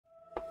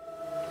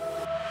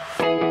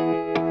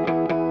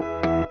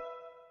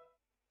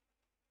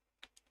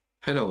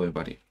Hello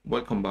everybody,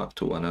 welcome back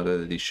to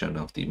another edition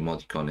of the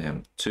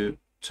Modicon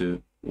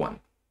M221.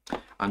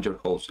 I'm your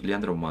host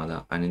Leandro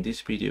Mada, and in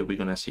this video we're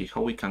gonna see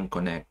how we can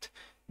connect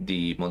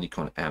the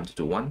Modicon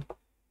M221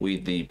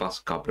 with the bus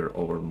coupler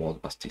over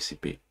Modbus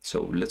TCP.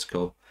 So let's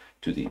go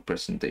to the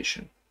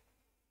presentation.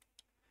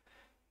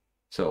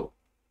 So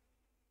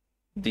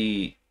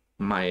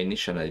my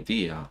initial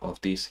idea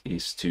of this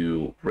is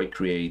to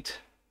recreate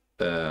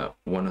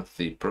one of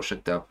the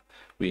project that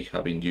we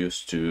have been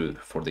used to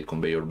for the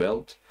conveyor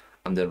belt,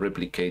 and then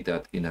replicate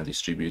that in a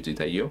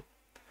distributed I/O.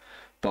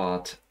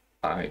 But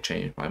I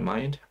changed my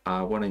mind.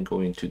 What I'm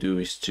going to do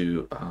is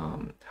to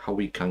how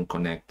we can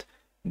connect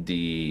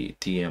the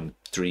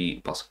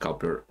TM3 bus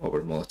coupler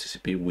over Modbus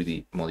TCP with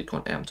the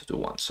Modicon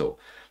M221. So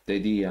the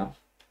idea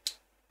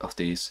of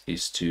this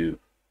is to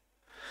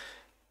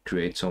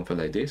create something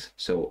like this.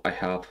 So I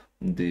have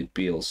the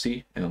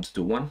PLC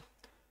M221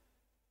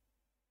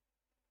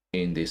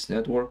 in this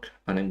network,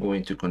 and I'm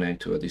going to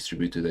connect to a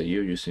distributed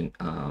I/O using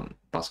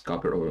bus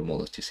coupler over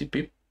Modbus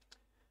TCP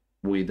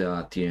with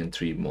a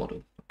TM3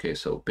 module. Okay,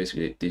 so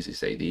basically this is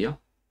the idea.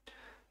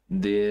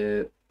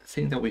 The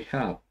thing that we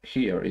have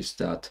here is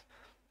that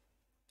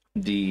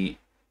the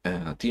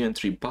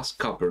TM3 bus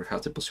coupler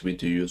has the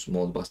possibility to use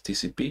Modbus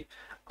TCP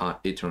and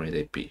Ethernet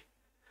IP.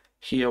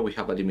 Here we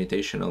have a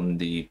limitation on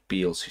the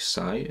PLC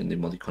side in the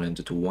Modicon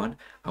M221,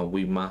 and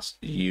we must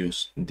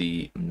use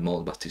the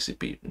Modbus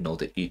TCP, not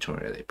the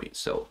Ethernet IP.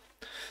 So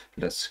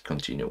let's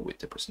continue with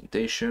the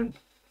presentation.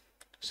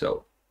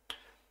 So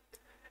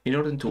in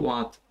order to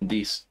add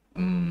this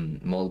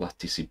Modbus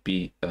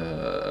TCP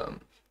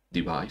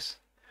device,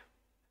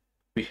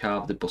 we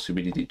have the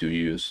possibility to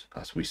use,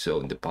 as we saw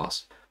in the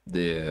past,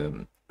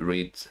 the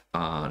read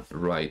and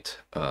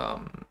write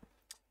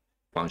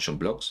function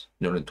blocks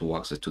in order to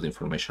access to the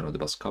information of the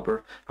bus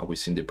coupler, as we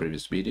seen in the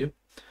previous video.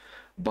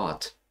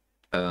 But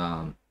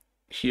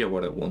here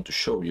what I want to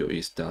show you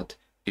is that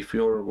if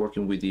you're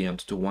working with the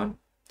M221,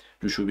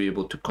 you should be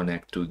able to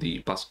connect to the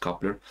bus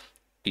coupler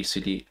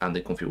easily, and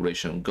the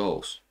configuration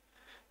goes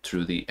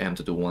through the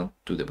M221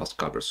 to the bus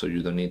coupler. So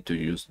you don't need to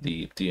use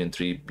the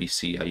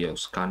TM3BCEIP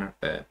scanner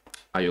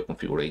I/O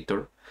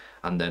configurator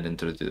and then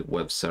enter the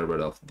web server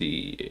of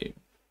the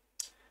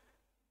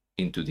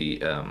into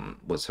the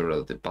web server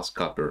of the bus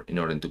coupler in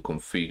order to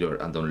configure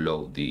and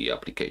download the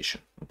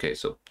application. Okay,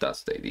 so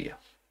that's the idea.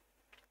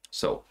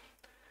 So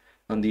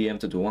on the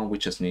M221, we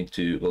just need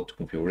to go to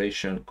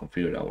configuration,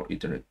 configure our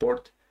Ethernet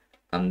port,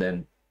 and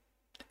then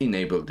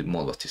enable the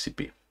Modbus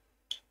TCP.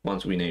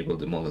 Once we enable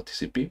the Modbus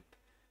TCP,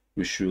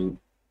 we should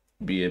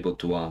be able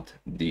to add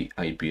the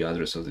IP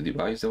address of the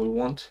device that we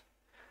want,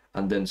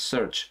 and then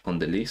search on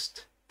the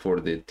list for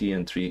the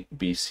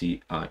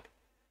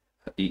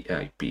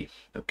TM3BCEIP,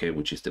 okay,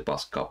 which is the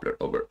bus coupler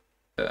over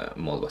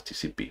Modbus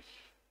TCP.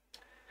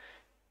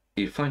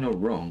 If I know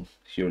wrong,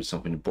 here is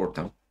something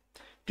important.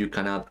 You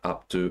can add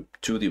up to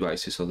 2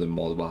 devices of the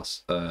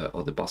Modbus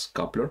of the bus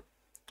coupler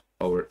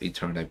over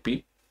Ethernet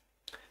IP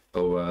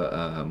over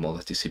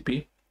Modbus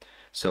TCP.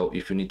 So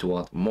if you need to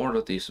add more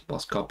of this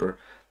bus coupler,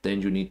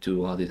 then you need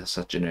to add it as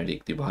a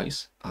generic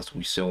device, as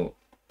we saw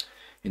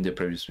in the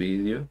previous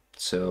video.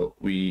 So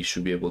we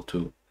should be able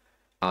to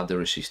add the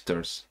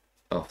registers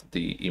of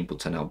the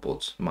inputs and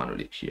outputs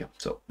manually here.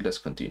 So let's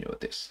continue with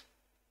this.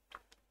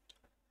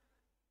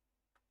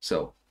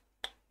 So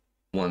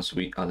once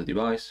we add the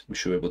device, we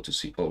should be able to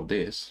see all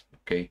this,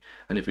 okay?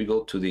 And if we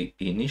go to the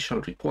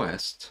initial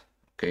request,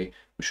 okay,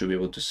 we should be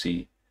able to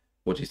see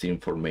what is the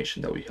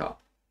information that we have.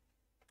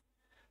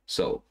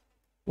 So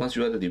once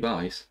you add the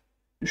device,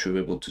 you should be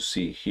able to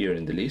see here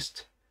in the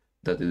list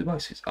that the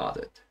device is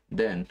added.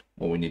 Then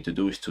what we need to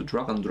do is to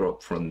drag and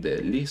drop from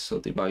the list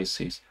of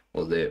devices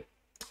or the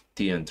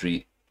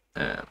TM3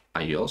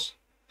 I/Os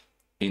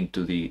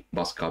into the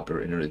bus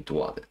coupler in order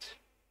to add it.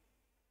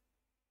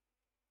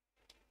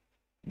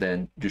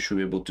 Then you should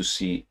be able to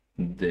see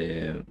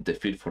the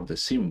field for the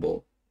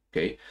symbol,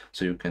 okay?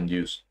 So you can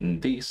use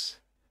this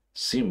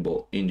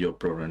symbol in your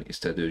program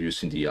instead of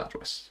using the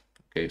address.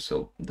 Okay,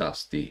 so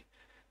that's the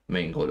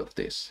main goal of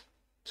this.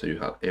 So you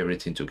have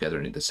everything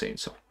together in the same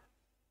software.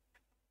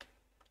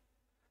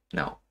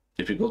 Now,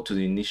 if you go to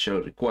the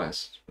initial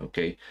request,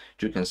 okay,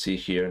 you can see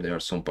here there are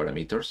some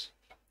parameters.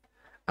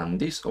 And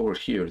this over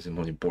here is the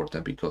most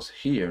important, because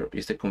here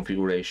is the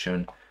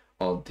configuration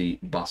of the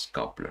bus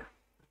coupler.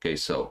 Okay,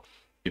 so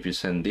if you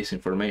send this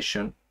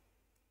information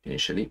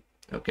initially,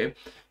 okay,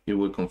 you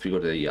will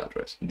configure the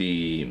address,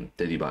 the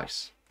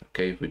device.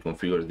 Okay, we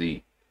configure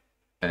the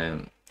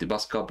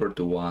bus coupler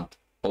to add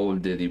all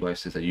the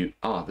devices that you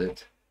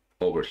added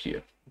over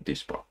here,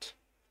 this part.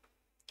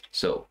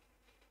 So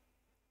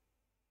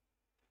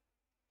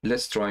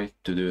let's try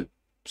to do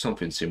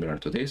something similar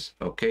to this.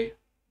 Okay,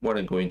 what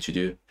I'm going to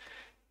do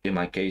in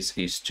my case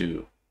is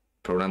to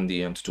program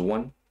the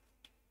M221,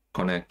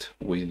 connect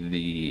with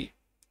the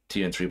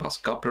TM3 bus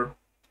coupler,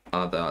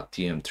 add a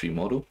TM3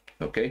 module,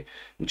 okay,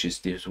 which is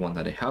this one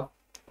that I have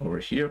over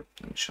here.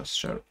 Let me just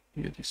show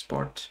you this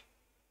part.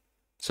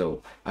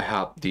 So I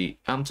have the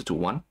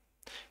M221,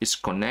 is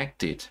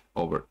connected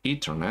over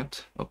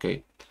Ethernet,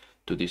 okay,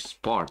 to this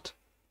part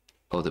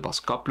of the bus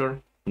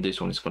coupler.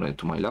 This one is connected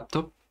to my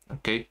laptop.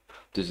 Okay,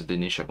 this is the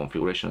initial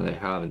configuration that I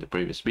have in the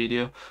previous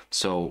video.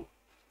 So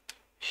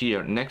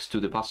here next to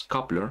the bus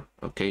coupler,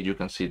 okay, you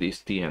can see this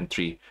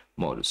TM3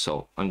 module.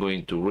 So I'm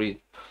going to read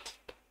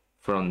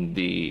from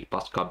the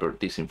bus coupler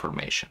this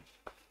information.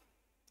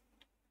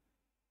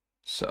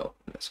 So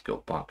let's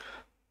go back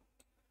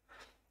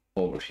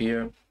over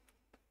here.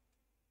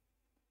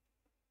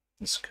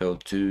 Let's go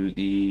to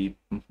the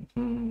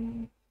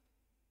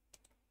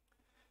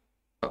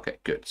okay,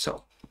 good.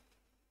 So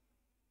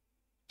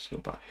let's go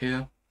back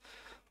here.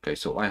 Okay,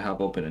 so I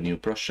have opened a new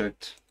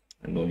project.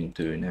 I'm going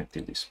to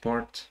inactive this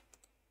part.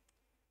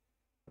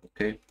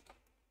 Okay,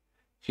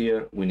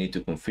 here we need to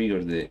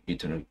configure the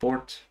Ethernet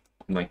port.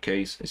 In my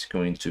case, it's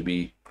going to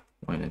be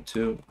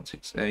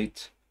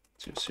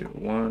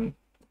 192.168.201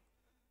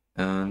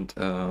 and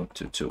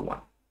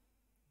 221.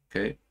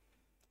 Okay,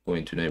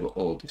 going to enable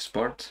all this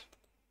part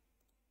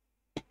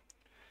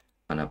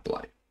and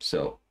apply.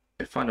 So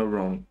if I know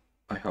wrong,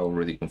 I have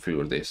already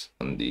configured this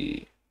on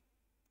the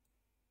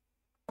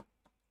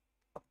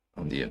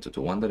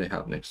M221 that I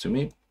have next to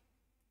me.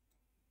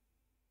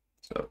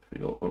 So if we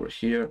go over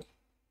here,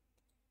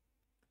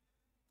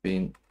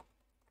 pin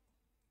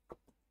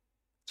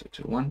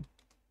 221,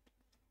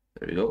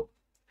 there we go.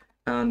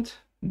 And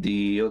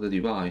the other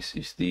device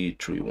is the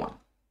 3.1,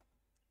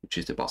 which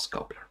is the bus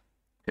coupler.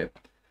 Okay,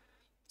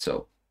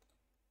 so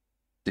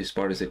this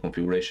part is the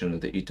configuration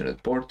of the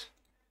Ethernet port.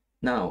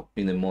 Now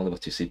in the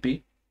Modbus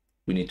TCP,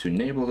 we need to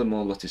enable the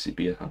Modbus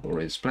TCP I have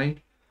already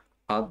explained,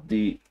 add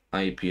the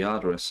IP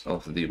address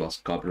of the bus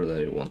coupler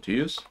that I want to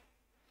use.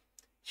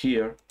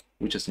 Here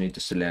we just need to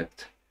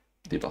select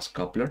the bus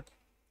coupler,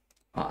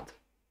 add.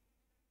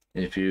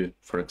 If you,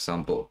 for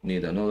example,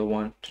 need another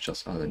one, to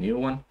just add a new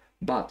one.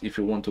 But if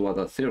you want to add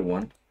a third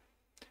one,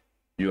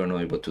 you are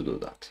not able to do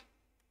that.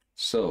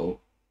 So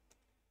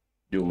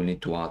you will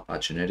need to add a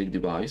generic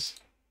device.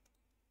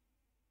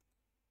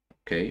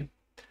 Okay,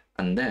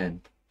 and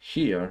then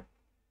here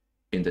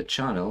in the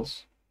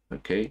channels,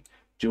 okay,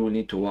 you will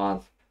need to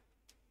add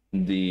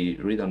the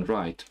read and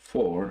write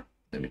for,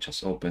 let me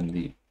just open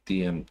the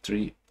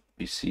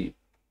TM3BCEIP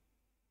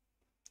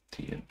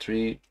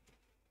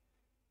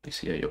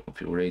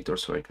configurator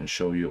so I can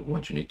show you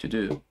what you need to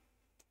do.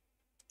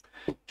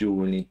 You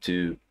will need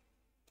to,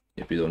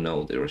 if you don't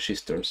know the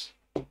registers,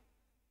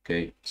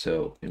 okay,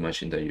 so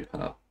imagine that you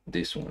have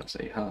this one as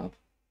I have,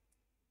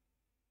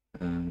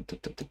 and I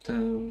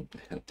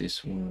have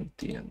this one,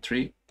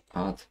 TM3,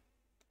 add,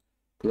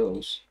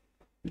 close.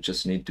 You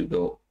just need to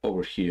go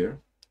over here,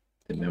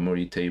 the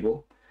memory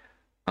table,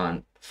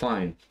 and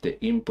find the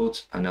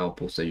inputs and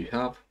outputs that you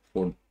have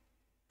for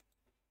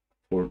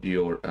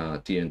your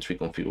TM3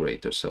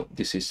 configurator. So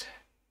this is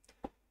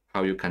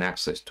how you can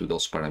access to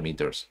those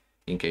parameters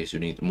in case you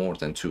need more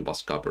than 2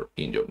 bus coupler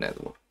in your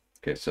network.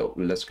 Okay, so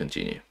let's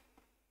continue.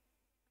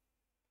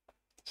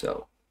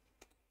 So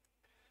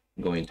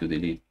I'm going to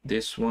delete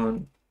this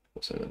one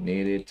because I don't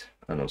need it,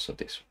 and also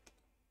this one.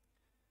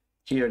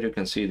 Here you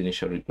can see the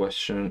initial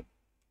request.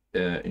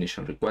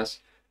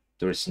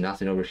 There is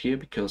nothing over here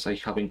because I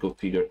haven't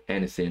configured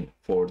anything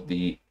for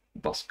the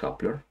bus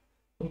coupler.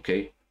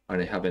 Okay,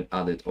 and I haven't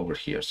added over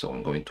here. So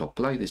I'm going to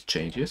apply these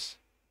changes.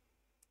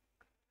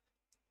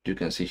 You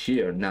can see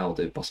here now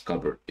the bus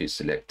coupler is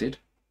selected.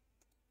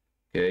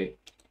 Okay,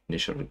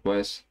 initial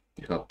request,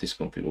 you have this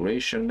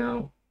configuration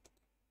now.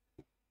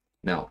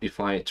 Now, if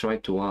I try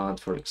to add,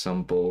 for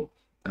example,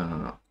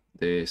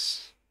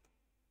 this,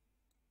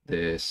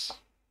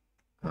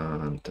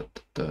 and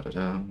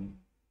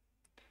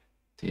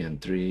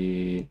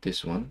TM3,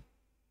 this one,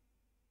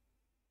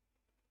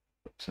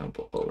 for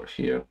example, over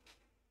here.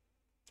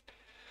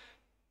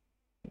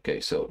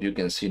 Okay, so you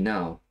can see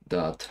now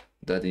that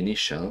that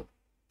initial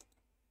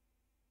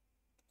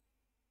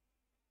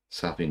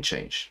have been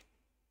changed.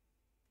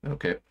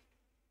 Okay,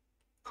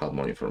 have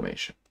more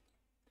information.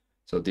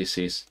 So this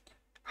is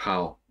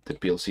how the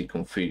PLC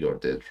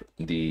configured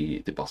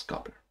the bus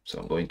coupler. So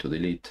I'm going to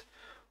delete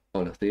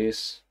all of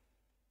this,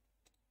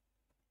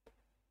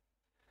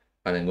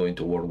 and I'm going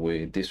to work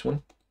with this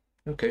one,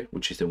 okay,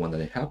 which is the one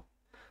that I have.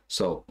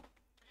 So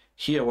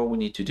here what we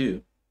need to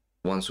do,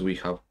 once we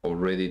have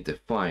already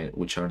defined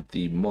which are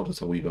the models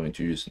that we're going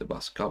to use in the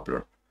bus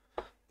coupler,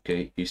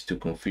 okay, is to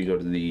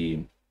configure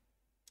the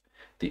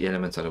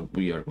elements that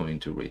we are going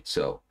to read.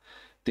 So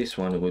this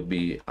one would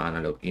be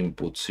analog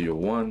input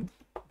 01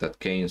 that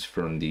came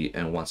from the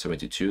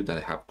N172 that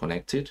I have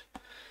connected.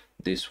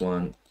 This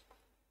one,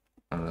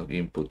 analog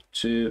input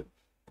 2,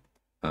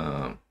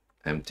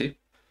 empty.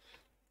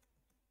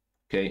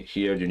 Okay,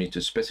 here you need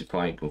to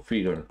specify and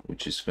configure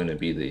which is going to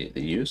be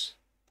the use.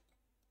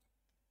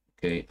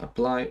 Okay,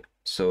 apply.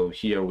 So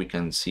here we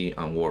can see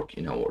and work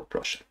in our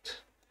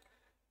project.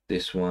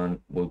 This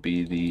one will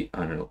be the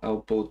analog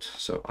output.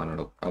 So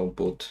analog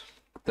output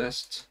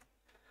test.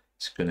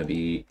 It's going to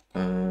be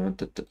 0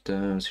 to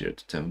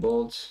 10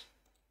 volts.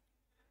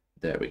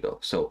 There we go.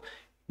 So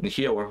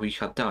here what we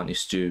have done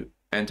is to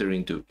enter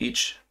into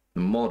each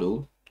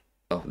module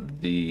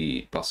of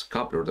the bus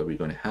coupler that we're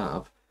going to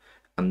have,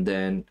 and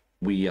then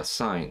we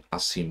assign a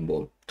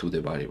symbol to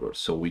the variable,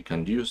 so we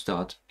can use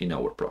that in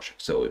our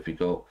project. So if we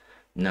go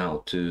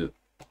now to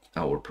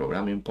our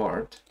programming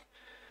part,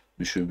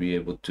 we should be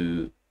able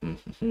to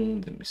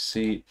let me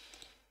see,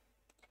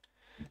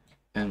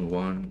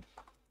 N1.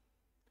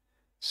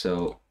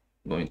 So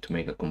I'm going to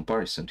make a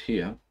comparison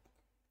here.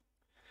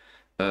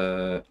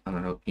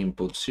 Analog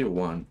input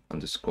 01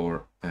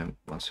 underscore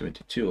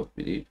M172, I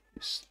believe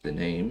is the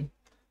name.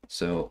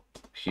 So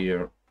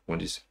here,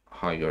 when it's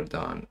higher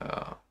than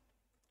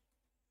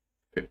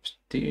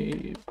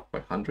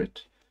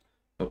 500,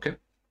 okay.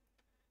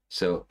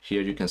 So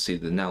here you can see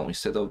that now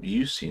instead of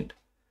using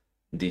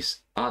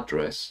this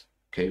address,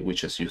 okay, we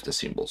just use the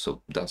symbol.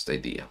 So that's the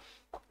idea.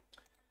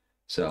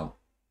 So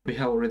we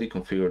have already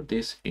configured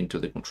this into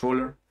the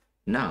controller.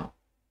 Now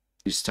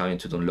it's time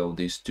to download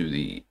this to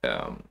the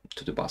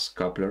bus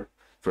coupler,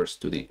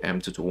 first to the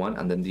M221,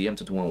 and then the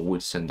M221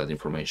 will send that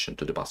information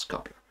to the bus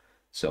coupler.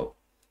 So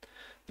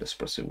let's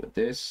proceed with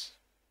this.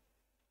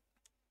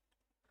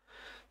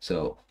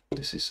 So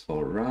this is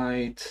all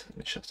right. Let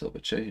me just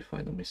double check if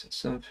I'm not missing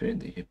something.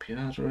 The IP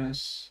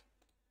address,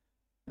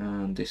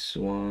 and this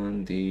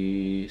one,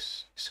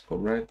 this is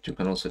correct. You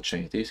can also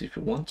change this if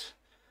you want.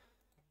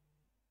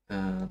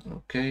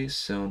 Okay,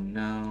 so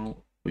now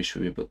we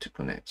should be able to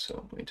connect. So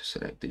I'm going to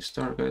select this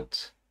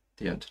target,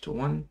 the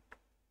M221.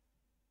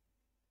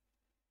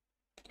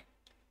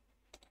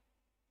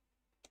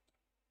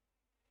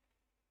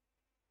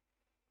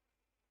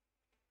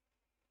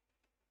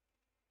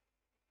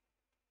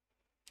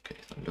 Okay,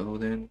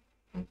 downloading.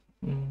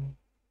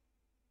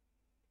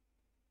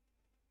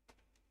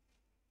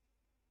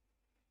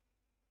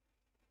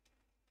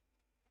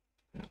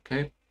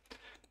 Okay,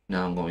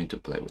 now I'm going to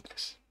play with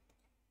this.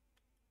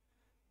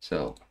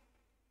 So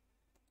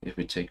if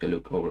we take a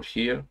look over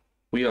here,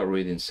 we are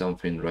reading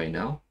something right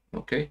now.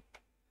 Okay,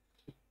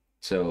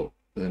 so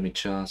let me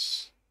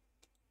just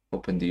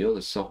open the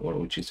other software,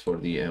 which is for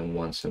the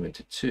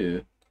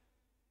M172.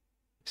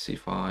 See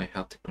if I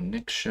have the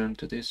connection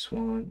to this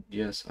one.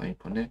 Yes, I'm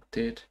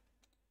connected.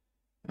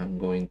 I'm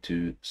going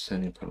to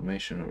send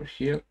information over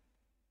here.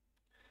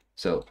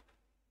 So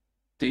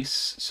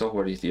this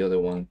software is the other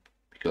one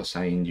because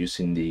I'm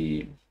using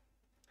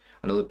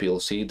another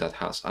PLC that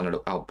has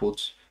analog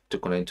outputs to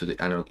connect to the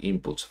analog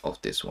inputs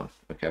of this one.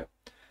 Okay,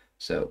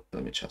 so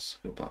let me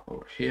just go back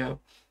over here.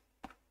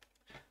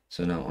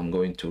 So now I'm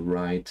going to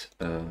write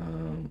a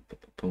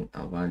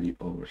value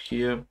over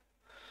here.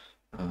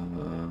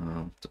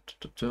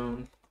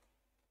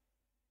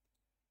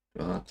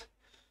 Got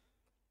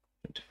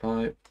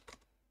 25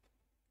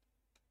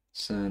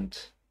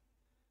 cent.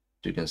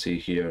 You can see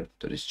here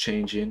that it's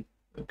changing.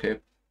 Okay,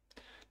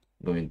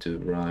 I'm going to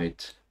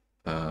write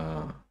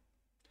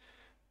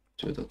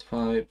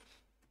 2.5.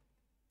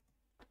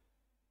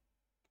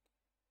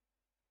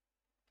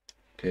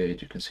 Okay,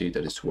 you can see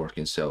that it's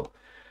working. So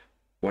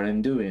what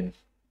I'm doing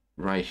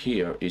right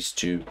here is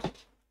to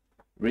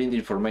read the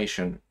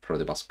information from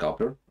the bus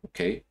coupler.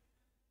 Okay,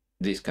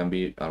 this can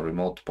be a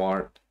remote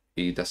part.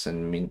 It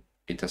doesn't mean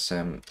it's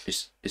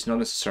not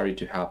necessary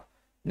to have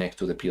next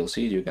to the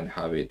PLC. You can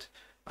have it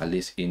at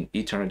least in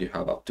Ethernet. You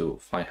have up to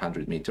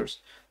 500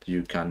 meters.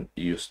 You can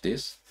use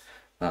this.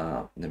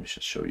 Let me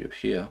just show you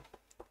here.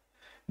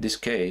 This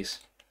case,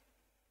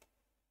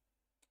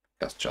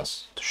 that's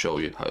just to show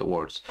you how it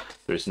works.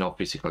 There is no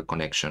physical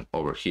connection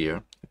over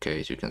here. Okay,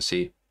 as you can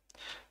see,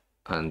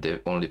 and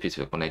the only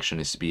physical connection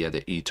is via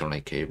the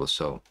Ethernet cable.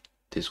 So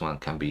this one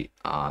can be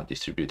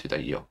distributed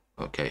I/O.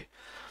 Okay,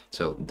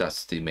 so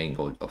that's the main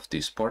goal of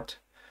this part.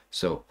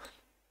 So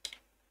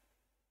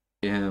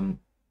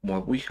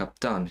what we have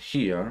done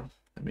here,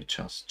 let me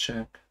just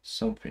check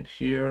something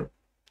here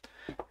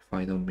if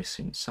I don't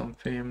missing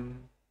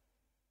something.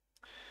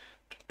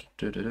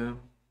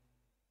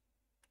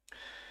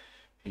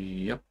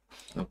 Yep.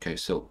 Okay,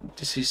 so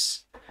this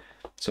is,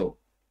 so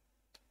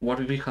what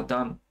we have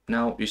done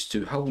now is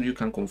to how you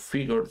can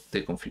configure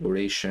the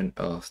configuration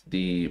of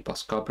the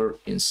bus coupler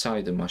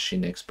inside the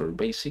Machine Expert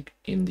Basic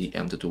in the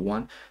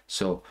M221.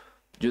 So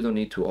you don't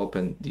need to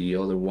open the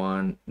other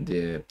one,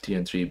 the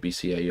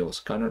TM3BCEIP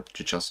scanner.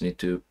 You just need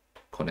to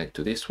connect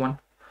to this one.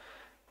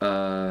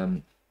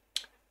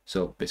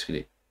 So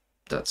basically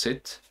that's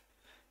it.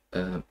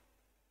 The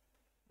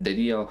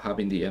idea of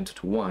having the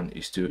M221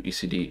 is to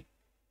easily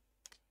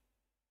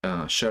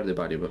share the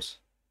variables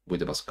with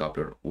the bus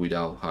coupler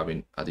without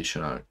having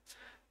additional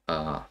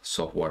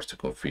software to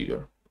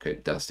configure. Okay,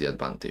 that's the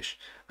advantage.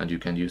 And you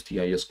can use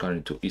the I/O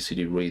scanner to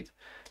easily read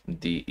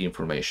the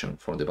information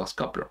from the bus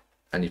coupler.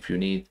 And if you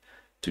need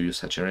to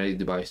use a generic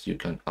device, you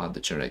can add the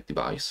generic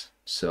device.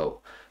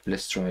 So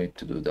let's try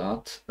to do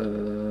that.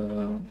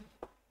 No,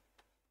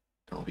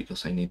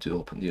 because I need to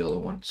open the other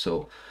one.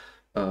 So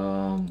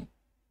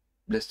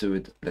let's do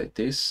it like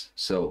this.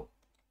 So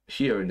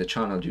here in the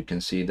channel, you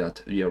can see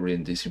that we are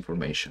reading this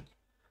information.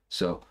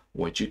 So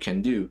what you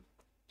can do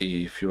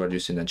if you are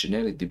using a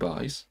generic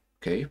device,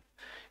 okay,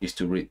 is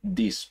to read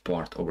this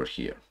part over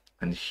here.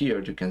 And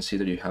here you can see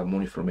that you have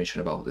more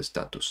information about the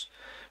status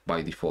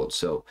by default.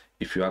 So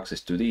if you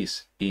access to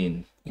this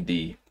in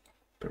the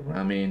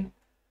programming,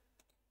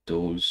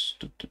 tools,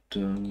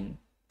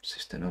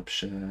 system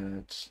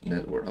options,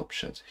 network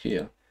options.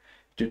 Here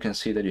you can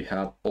see that you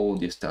have all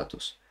the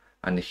status,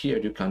 and here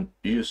you can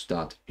use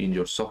that in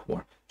your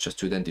software just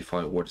to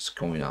identify what's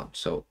going on.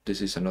 So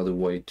this is another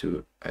way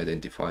to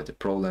identify the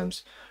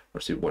problems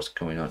or see what's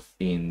going on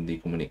in the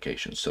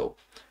communication. So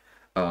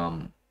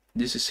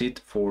this is it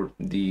for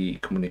the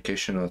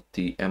communication of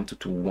the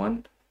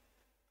M221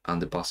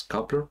 and the bus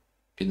coupler.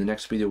 In the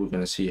next video, we're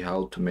going to see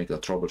how to make the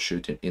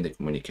troubleshooting in the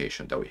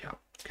communication that we have.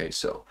 Okay,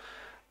 so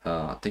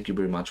thank you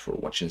very much for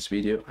watching this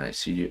video, and I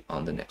see you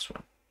on the next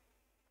one.